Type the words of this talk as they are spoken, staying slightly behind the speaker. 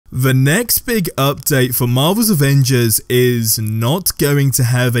The next big update for Marvel's Avengers is not going to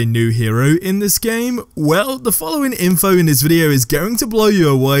have a new hero in this game. Well, the following info in this video is going to blow you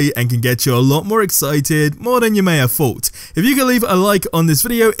away and can get you a lot more excited, more than you may have thought. If you can leave a like on this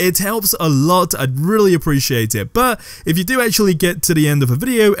video, it helps a lot, I'd really appreciate it. But if you do actually get to the end of a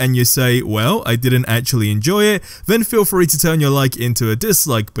video and you say, well, I didn't actually enjoy it, then feel free to turn your like into a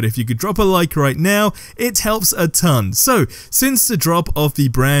dislike. But if you could drop a like right now, it helps a ton. So, since the drop of the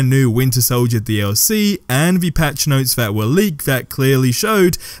brand new Winter Soldier DLC and the patch notes that were leaked that clearly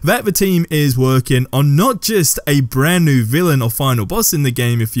showed that the team is working on not just a brand new villain or final boss in the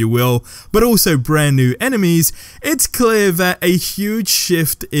game, if you will, but also brand new enemies, it's clear that a huge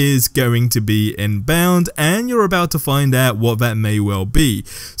shift is going to be inbound, and you're about to find out what that may well be.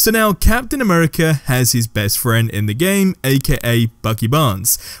 So now Captain America has his best friend in the game, aka Bucky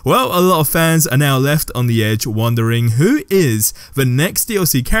Barnes. Well, a lot of fans are now left on the edge wondering who is the next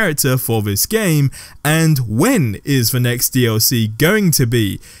DLC character for this game, and when is the next DLC going to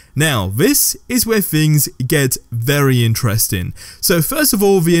be? Now, this is where things get very interesting. So first of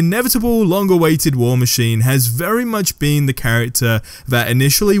all, the inevitable long-awaited War Machine has very much been the character that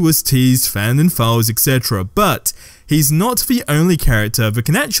initially was teased, found in files, etc. But he's not the only character that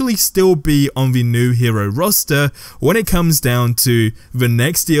can actually still be on the new hero roster when it comes down to the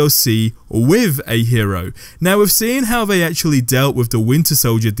next DLC with a hero. Now, we've seen how they actually dealt with the Winter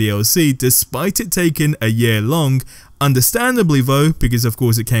Soldier DLC despite it taking a year long. Understandably though, because of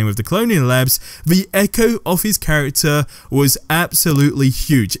course it came with the Cloning Labs, the echo of his character was absolutely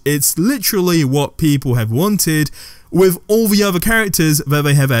huge. It's literally what people have wanted with all the other characters that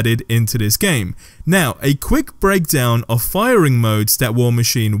they have added into this game. Now, a quick breakdown of firing modes that War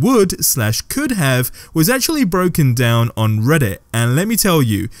Machine would/could have was actually broken down on Reddit, and let me tell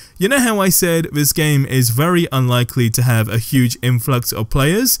you, you know how I said this game is very unlikely to have a huge influx of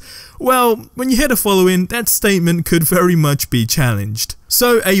players? Well, when you hear the following, that statement could very much be challenged.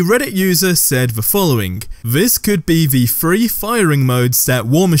 So a Reddit user said the following: this could be the 3 firing modes that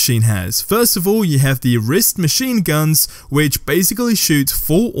War Machine has. First of all, you have the wrist machine guns, which basically shoot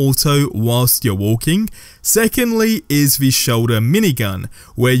full auto whilst you're walking. Secondly is the shoulder minigun,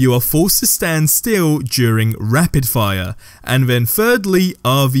 where you are forced to stand still during rapid fire. And then thirdly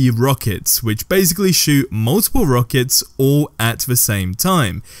are the rockets, which basically shoot multiple rockets all at the same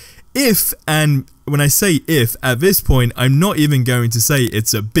time. If, and when I say if, at this point, I'm not even going to say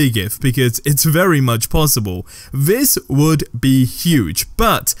it's a big if, because it's very much possible. This would be huge.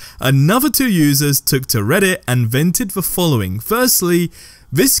 But another 2 users took to Reddit and vented the following. Firstly,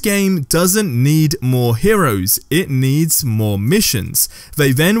 this game doesn't need more heroes, it needs more missions.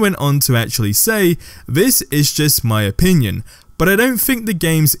 They then went on to actually say, this is just my opinion, but I don't think the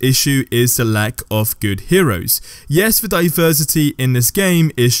game's issue is the lack of good heroes. Yes, the diversity in this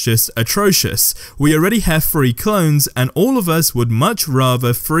game is just atrocious. We already have 3 clones, and all of us would much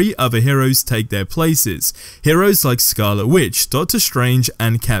rather 3 other heroes take their places. Heroes like Scarlet Witch, Doctor Strange,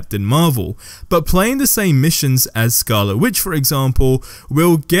 and Captain Marvel. But playing the same missions as Scarlet Witch, for example,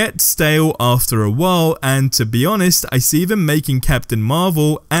 will get stale after a while, and to be honest, I see them making Captain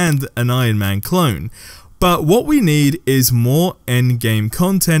Marvel and an Iron Man clone. But what we need is more endgame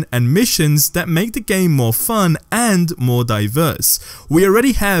content and missions that make the game more fun and more diverse. We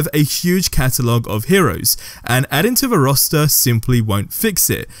already have a huge catalogue of heroes, and adding to the roster simply won't fix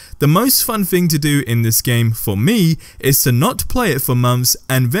it. The most fun thing to do in this game for me is to not play it for months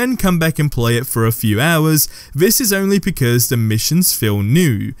and then come back and play it for a few hours. This is only because the missions feel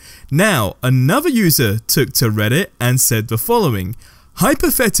new. Now, another user took to Reddit and said the following: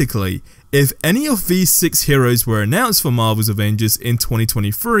 hypothetically, if any of these 6 heroes were announced for Marvel's Avengers in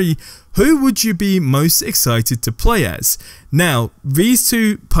 2023, who would you be most excited to play as? Now, these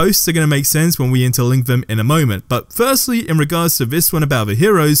 2 posts are going to make sense when we interlink them in a moment, but firstly, in regards to this one about the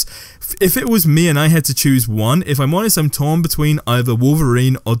heroes, if it was me and I had to choose one, if I'm honest, I'm torn between either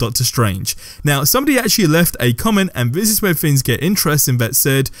Wolverine or Doctor Strange. Now, somebody actually left a comment, and this is where things get interesting, that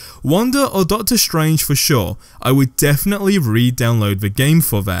said, Wanda or Doctor Strange for sure. I would definitely re-download the game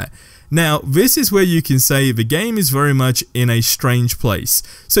for that. Now, this is where you can say the game is very much in a strange place.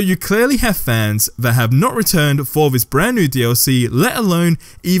 So you clearly have fans that have not returned for this brand new DLC, let alone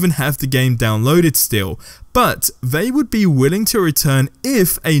even have the game downloaded still. But they would be willing to return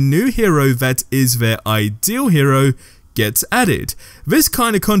if a new hero that is their ideal hero gets added. This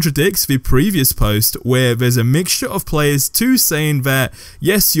kind of contradicts the previous post where there's a mixture of players too saying that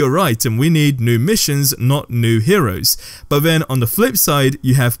yes, you're right and we need new missions, not new heroes. But then on the flip side,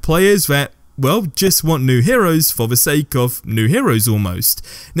 you have players that well, just want new heroes for the sake of new heroes almost.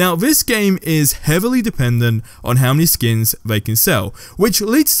 Now, this game is heavily dependent on how many skins they can sell, which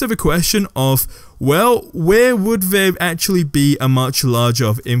leads to the question of, well, where would there actually be a much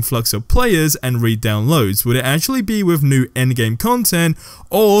larger influx of players and re-downloads? Would it actually be with new endgame content,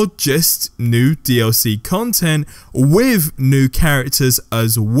 or just new DLC content with new characters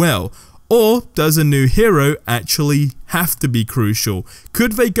as well? Or does a new hero actually have to be crucial?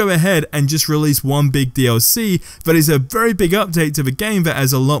 Could they go ahead and just release one big DLC that is a very big update to the game that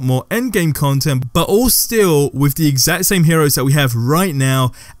has a lot more endgame content, but all still with the exact same heroes that we have right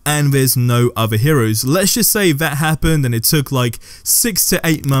now, and there's no other heroes? Let's just say that happened and it took like 6 to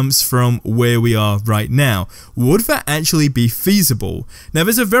 8 months from where we are right now. Would that actually be feasible? Now,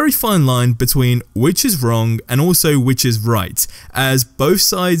 there's a very fine line between which is wrong and also which is right, as both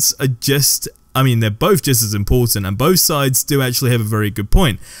sides are they're both just as important, and both sides do actually have a very good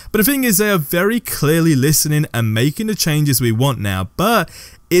point. But the thing is, they are very clearly listening and making the changes we want now, but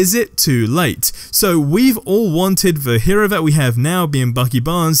is it too late? So we've all wanted the hero that we have now, being Bucky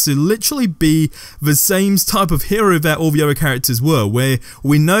Barnes, to literally be the same type of hero that all the other characters were, where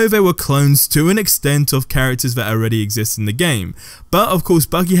we know they were clones to an extent of characters that already exist in the game. But of course,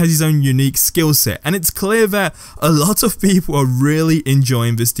 Bucky has his own unique skill set, and it's clear that a lot of people are really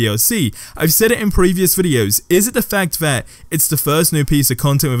enjoying this DLC. I've said it in previous videos. Is it the fact that it's the first new piece of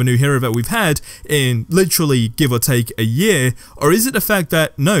content with a new hero that we've had in literally give or take a year, or is it the fact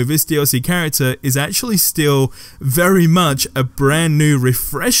that no, this DLC character is actually still very much a brand new,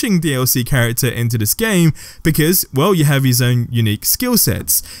 refreshing DLC character into this game because, well, you have his own unique skill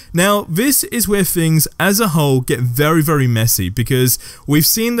sets. Now, this is where things as a whole get very, very messy because we've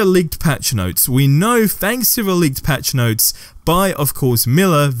seen the leaked patch notes. We know, thanks to the leaked patch notes by, of course,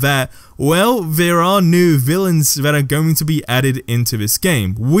 Miller, that, well, there are new villains that are going to be added into this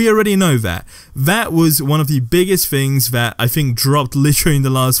game. We already know that. That was one of the biggest things that I think dropped literally in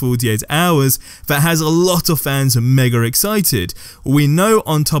the last 48 hours that has a lot of fans mega excited. We know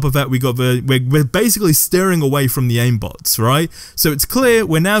on top of that we're basically steering away from the aimbots, right? So it's clear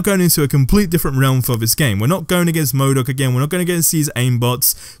we're now going into a complete different realm for this game. We're not going against MODOK again, we're not going against these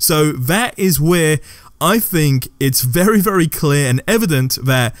aimbots. So that is where I think it's very, very clear and evident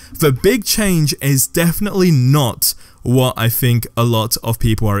that the big change is definitely not what I think a lot of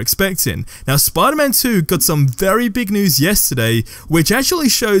people are expecting. Now, Spider-Man 2 got some very big news yesterday, which actually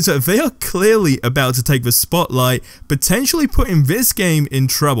shows that they are clearly about to take the spotlight, potentially putting this game in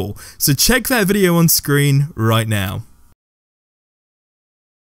trouble. So check that video on screen right now.